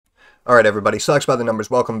All right, everybody. Stocks by the numbers.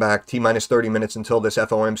 Welcome back. T-minus 30 minutes until this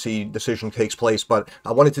FOMC decision takes place. But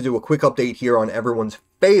I wanted to do a quick update here on everyone's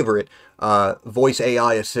favorite voice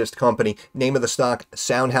AI assist company. Name of the stock,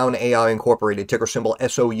 SoundHound AI Incorporated. Ticker symbol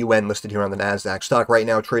SOUN, listed here on the NASDAQ. Stock right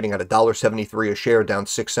now trading at $1.73 a share, down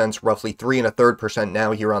 6 cents, roughly 3 1/3%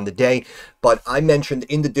 now here on the day. But I mentioned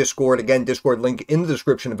in the Discord, again, Discord link in the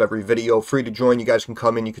description of every video. Free to join. You guys can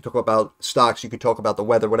come in. You can talk about stocks. You can talk about the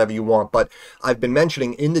weather, whatever you want. But I've been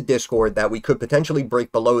mentioning in the Discord that we could potentially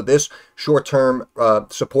break below this short-term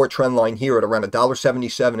support trend line here at around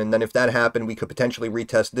 $1.77. And then if that happened, we could potentially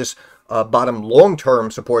retest this bottom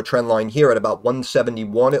long-term support trend line here at about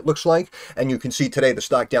 171, it looks like. And you can see today the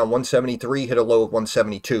stock down 173, hit a low of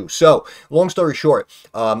 172. So, long story short,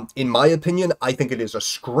 in my opinion, I think it is a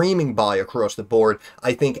screaming buy across the board.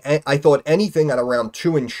 I thought anything at around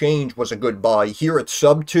 2 and change was a good buy. Here at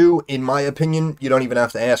sub 2, in my opinion, you don't even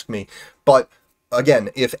have to ask me. But again,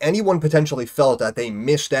 if anyone potentially felt that they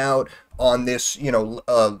missed out on this,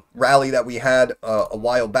 rally that we had a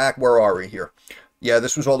while back, where are we here? Yeah,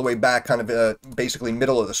 this was all the way back, kind of basically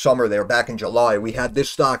middle of the summer there, back in July. We had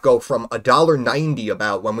this stock go from $1.90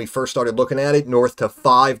 about when we first started looking at it, north to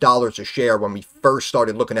 $5 a share when we first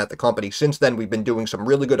started looking at the company. Since then, we've been doing some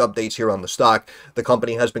really good updates here on the stock. The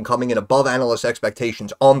company has been coming in above analyst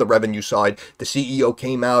expectations on the revenue side. The CEO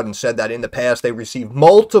came out and said that in the past, they received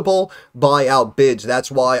multiple buyout bids.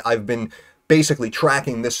 That's why I've been basically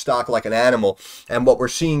tracking this stock like an animal. And what we're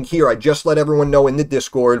seeing here, I just let everyone know in the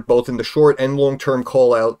Discord, both in the short and long-term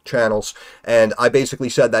call-out channels, and I basically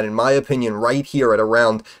said that in my opinion, right here at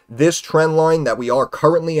around this trend line that we are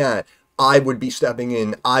currently at, I would be stepping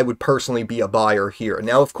in. I would personally be a buyer here.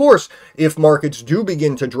 Now, of course, if markets do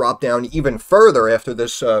begin to drop down even further after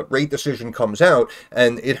this rate decision comes out,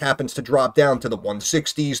 and it happens to drop down to the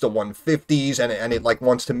 160s, the 150s, and it like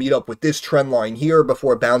wants to meet up with this trend line here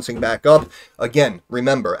before bouncing back up, again,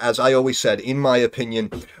 remember, as I always said, in my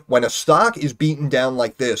opinion, when a stock is beaten down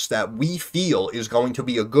like this that we feel is going to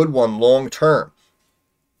be a good one long term,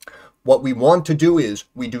 what we want to do is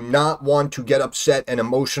we do not want to get upset and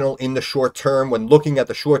emotional in the short term when looking at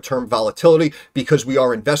the short-term volatility, because we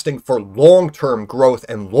are investing for long-term growth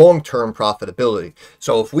and long-term profitability.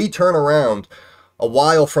 So if we turn around a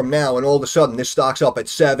while from now and all of a sudden this stock's up at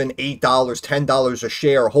 $7, $8, $10 a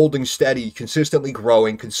share, holding steady, consistently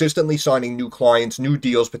growing, consistently signing new clients, new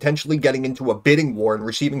deals, potentially getting into a bidding war and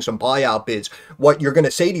receiving some buyout bids, what you're going to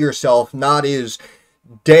say to yourself not is,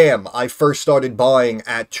 damn, I first started buying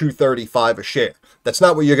at $2.35 a share. That's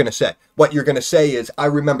not what you're going to say. What you're going to say is, I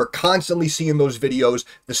remember constantly seeing those videos.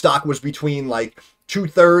 The stock was between like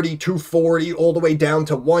 230, 240, all the way down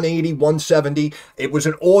to 180, 170. It was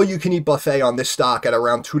an all-you-can-eat buffet on this stock at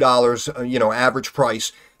around $2, average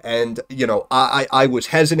price. And, I was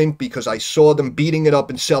hesitant because I saw them beating it up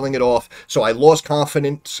and selling it off. So I lost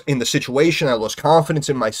confidence in the situation. I lost confidence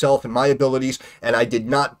in myself and my abilities. And I did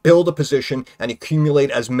not build a position and accumulate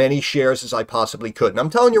as many shares as I possibly could. And I'm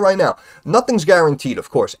telling you right now, nothing's guaranteed, of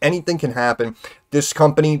course. Anything can happen. This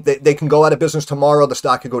company, they can go out of business tomorrow. The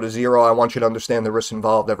stock could go to zero. I want you to understand the risks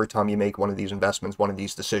involved every time you make one of these investments, one of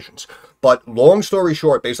these decisions. But long story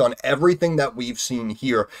short, based on everything that we've seen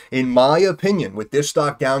here, in my opinion, with this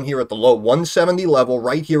stock down here at the low 170 level,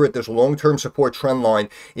 right here at this long-term support trend line,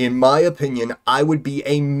 in my opinion, I would be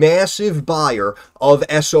a massive buyer of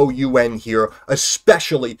SOUN here,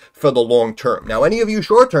 especially for the long term. Now, any of you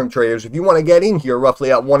short-term traders, if you want to get in here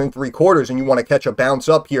roughly at 1 3/4 and you want to catch a bounce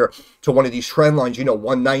up here to one of these trend lines,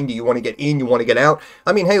 190, you want to get in, you want to get out.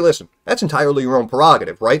 I mean, hey, listen, that's entirely your own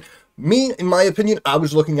prerogative, right? Me, in my opinion, I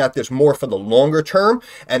was looking at this more for the longer term,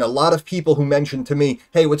 and a lot of people who mentioned to me,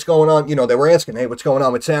 hey, what's going on? They were asking, hey, what's going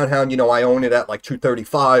on with SoundHound? I own it at like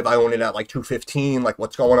 235. I own it at like 215. Like,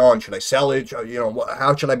 what's going on? Should I sell it?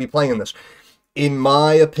 How should I be playing this? In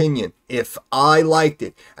my opinion, if I liked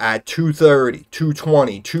it at 230,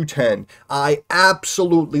 220, 210, I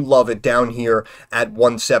absolutely love it down here at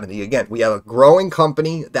 170. Again, we have a growing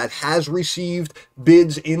company that has received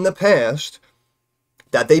bids in the past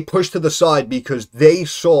that they pushed to the side because they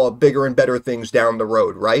saw bigger and better things down the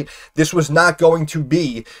road, right? This was not going to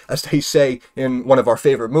be, as they say in one of our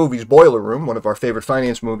favorite movies, Boiler Room, one of our favorite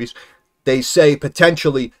finance movies, they say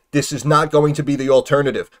potentially this is not going to be the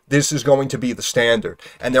alternative. This is going to be the standard.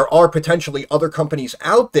 And there are potentially other companies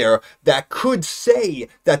out there that could say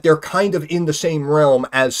that they're kind of in the same realm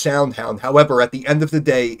as SoundHound. However, at the end of the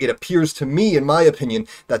day, it appears to me, in my opinion,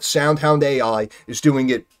 that SoundHound AI is doing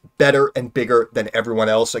it better and bigger than everyone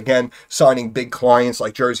else. Again, signing big clients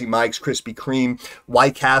like Jersey Mike's, Krispy Kreme,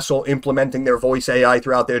 White Castle, implementing their voice AI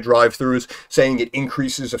throughout their drive-thrus, saying it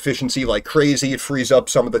increases efficiency like crazy. It frees up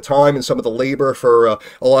some of the time and some of the labor for a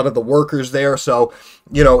lot lot of the workers there. So,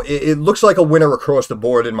 you know, it looks like a winner across the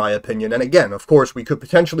board, in my opinion. And again, of course, we could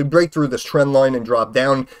potentially break through this trend line and drop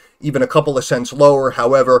down even a couple of cents lower.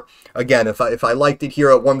 However, again, if I liked it here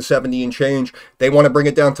at 170 and change, they want to bring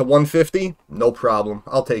it down to 150, no problem.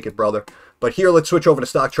 I'll take it, brother. But here, let's switch over to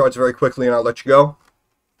stock charts very quickly, and I'll let you go.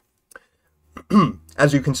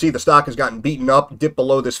 As you can see, the stock has gotten beaten up, dipped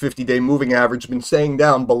below this 50-day moving average, been staying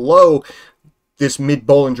down below this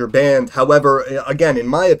mid-Bollinger Band. However, again, in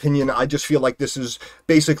my opinion, I just feel like this is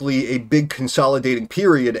basically a big consolidating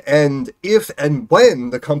period. And if and when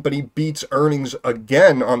the company beats earnings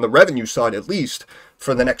again on the revenue side, at least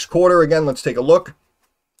for the next quarter, again, let's take a look.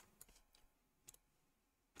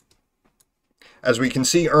 As we can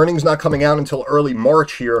see, earnings not coming out until early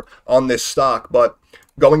March here on this stock, but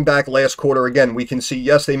going back last quarter, again, we can see,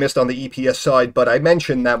 yes, they missed on the EPS side, but I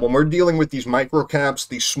mentioned that when we're dealing with these micro caps,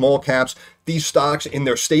 these small caps, these stocks in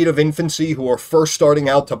their state of infancy who are first starting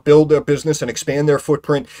out to build their business and expand their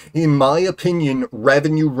footprint, in my opinion,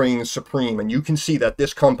 revenue reigns supreme. And you can see that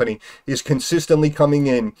this company is consistently coming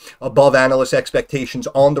in above analyst expectations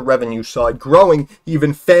on the revenue side, growing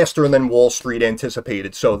even faster than Wall Street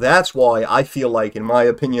anticipated. So that's why I feel like, in my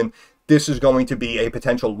opinion, this is going to be a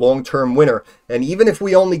potential long-term winner. And even if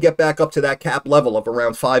we only get back up to that cap level of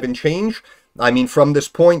around 5 and change, I mean, from this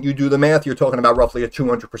point, you do the math, you're talking about roughly a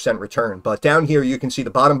 200% return. But down here, you can see the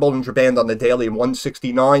bottom Bollinger Band on the daily,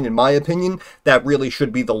 169. In my opinion, that really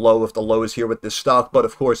should be the low of the lows here with this stock. But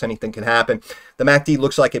of course, anything can happen. The MACD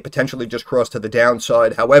looks like it potentially just crossed to the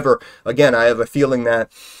downside. However, again, I have a feeling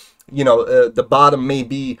that, you know, the bottom may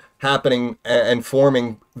be happening and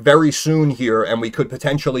forming very soon here, and we could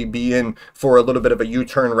potentially be in for a little bit of a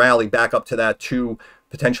U-turn rally back up to that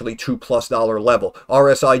potentially $2+ level.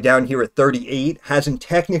 RSI down here at 38 hasn't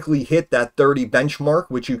technically hit that 30 benchmark,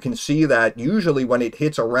 which you can see that usually when it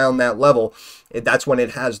hits around that level, that's when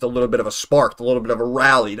it has the little bit of a spark, a little bit of a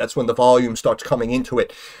rally. That's when the volume starts coming into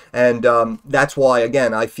it. And that's why,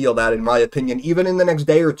 again, I feel that, in my opinion, even in the next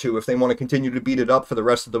day or two, if they want to continue to beat it up for the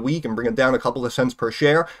rest of the week and bring it down a couple of cents per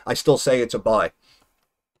share, I still say it's a buy.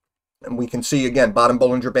 And we can see, again, bottom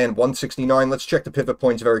Bollinger Band, 169. Let's check the pivot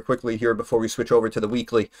points very quickly here before we switch over to the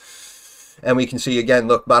weekly. And we can see, again,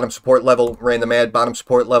 look, bottom support level, ran the mad, bottom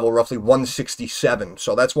support level, roughly 167.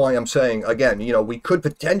 So that's why I'm saying, again, you know, we could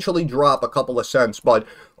potentially drop a couple of cents. But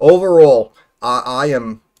overall, I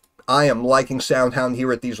am liking SoundHound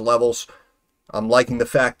here at these levels. I'm liking the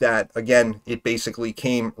fact that, again, it basically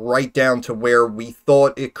came right down to where we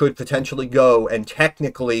thought it could potentially go, and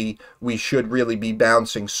technically we should really be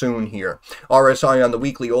bouncing soon here. RSI on the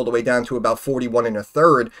weekly all the way down to about 41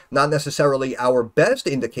 1/3. Not necessarily our best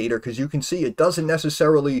indicator, because you can see it doesn't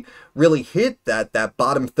necessarily really hit that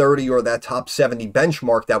bottom 30 or that top 70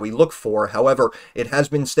 benchmark that we look for. However, it has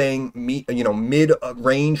been staying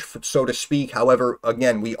mid-range, so to speak. However,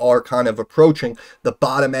 again, we are kind of approaching the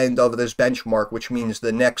bottom end of this benchmark, which means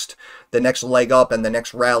the next leg up and the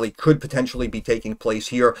next rally could potentially be taking place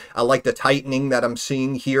here. I like the tightening that I'm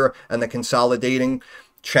seeing here and the consolidating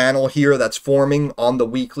channel here that's forming on the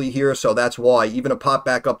weekly here. So that's why even a pop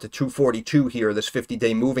back up to 242 here, this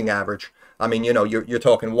 50-day moving average, I mean, you know, you're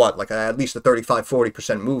talking what, like at least a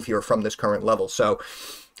 35-40% move here from this current level. So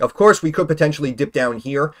of course we could potentially dip down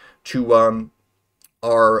here to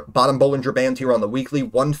our bottom Bollinger Band here on the weekly,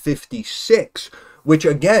 156, which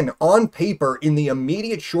again, on paper, in the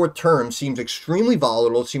immediate short term, seems extremely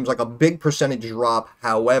volatile. It seems like a big percentage drop.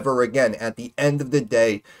 However, again, at the end of the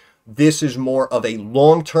day, this is more of a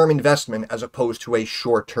long-term investment as opposed to a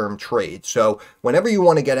short-term trade. So whenever you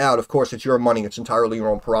want to get out, of course, it's your money. It's entirely your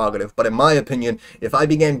own prerogative. But in my opinion, if I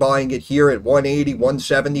began buying it here at 180,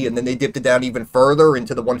 170, and then they dipped it down even further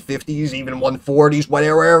into the 150s, even 140s,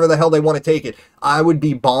 wherever the hell they want to take it, I would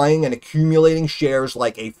be buying and accumulating shares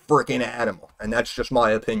like a freaking animal. And that's just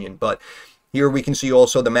my opinion. But here we can see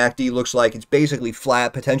also the MACD looks like it's basically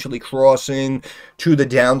flat, potentially crossing to the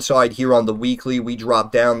downside here on the weekly. We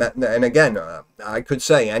drop down that, and again, I could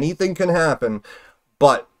say anything can happen,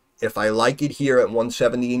 but if I like it here at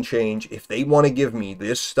 170 and change, if they want to give me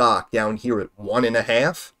this stock down here at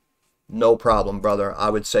 1.5, no problem, brother. I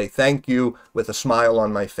would say thank you with a smile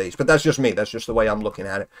on my face. But that's just me. That's just the way I'm looking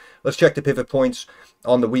at it. Let's check the pivot points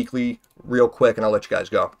on the weekly real quick, and I'll let you guys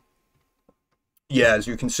go. Yeah, as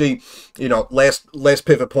you can see, you know, last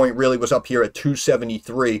pivot point really was up here at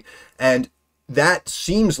 273, and that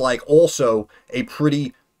seems like also a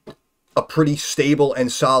pretty stable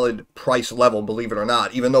and solid price level, believe it or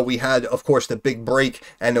not. Even though we had, of course, the big break,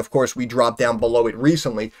 and of course we dropped down below it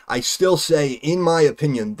recently, I still say, in my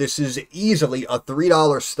opinion, this is easily a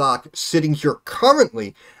 $3 stock sitting here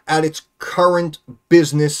currently at its current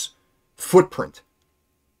business footprint.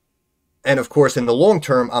 And of course, in the long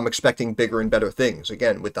term, I'm expecting bigger and better things.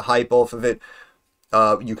 Again, with the hype off of it,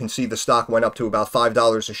 you can see the stock went up to about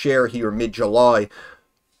 $5 a share here mid-July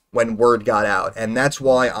when word got out. And that's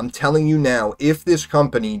why I'm telling you now, if this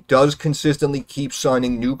company does consistently keep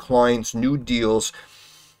signing new clients, new deals,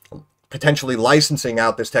 potentially licensing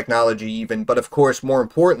out this technology even, but of course, more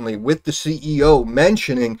importantly, with the CEO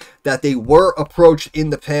mentioning that they were approached in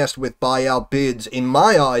the past with buyout bids, in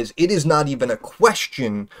my eyes, it is not even a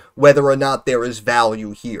question whether or not there is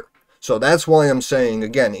value here. So that's why I'm saying,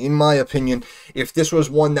 again, in my opinion, if this was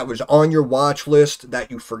one that was on your watch list that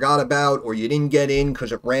you forgot about or you didn't get in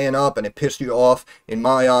because it ran up and it pissed you off, in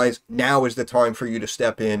my eyes, now is the time for you to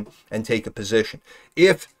step in and take a position.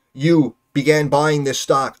 If you began buying this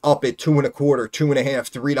stock up at $2.25,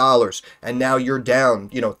 $2.50, $3, and now you're down,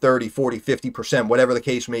 30, 40, 50%, whatever the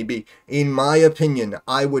case may be. In my opinion,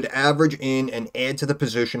 I would average in and add to the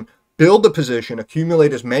position, build the position,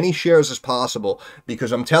 accumulate as many shares as possible,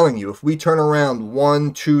 because I'm telling you, if we turn around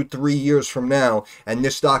 1, 2, 3 years from now, and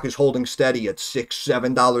this stock is holding steady at $6,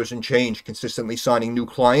 $7 and change, consistently signing new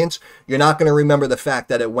clients, you're not going to remember the fact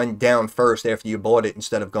that it went down first after you bought it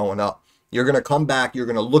instead of going up. You're going to come back, you're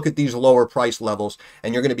going to look at these lower price levels,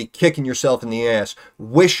 and you're going to be kicking yourself in the ass,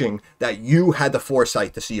 wishing that you had the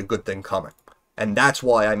foresight to see a good thing coming. And that's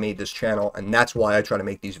why I made this channel, and that's why I try to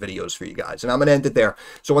make these videos for you guys. And I'm going to end it there.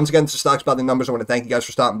 So once again, this is Stocks by the Numbers. I want to thank you guys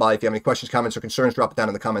for stopping by. If you have any questions, comments, or concerns, drop it down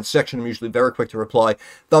in the comments section. I'm usually very quick to reply.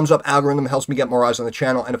 Thumbs up algorithm helps me get more eyes on the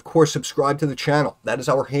channel. And of course, subscribe to the channel. That is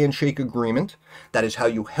our handshake agreement. That is how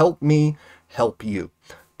you help me help you.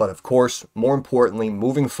 But of course, more importantly,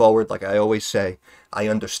 moving forward, like I always say, I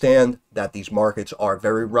understand that these markets are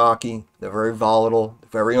very rocky, they're very volatile, they're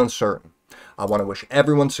very uncertain. I want to wish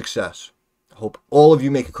everyone success. I hope all of you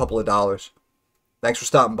make a couple of dollars. Thanks for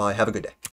stopping by. Have a good day.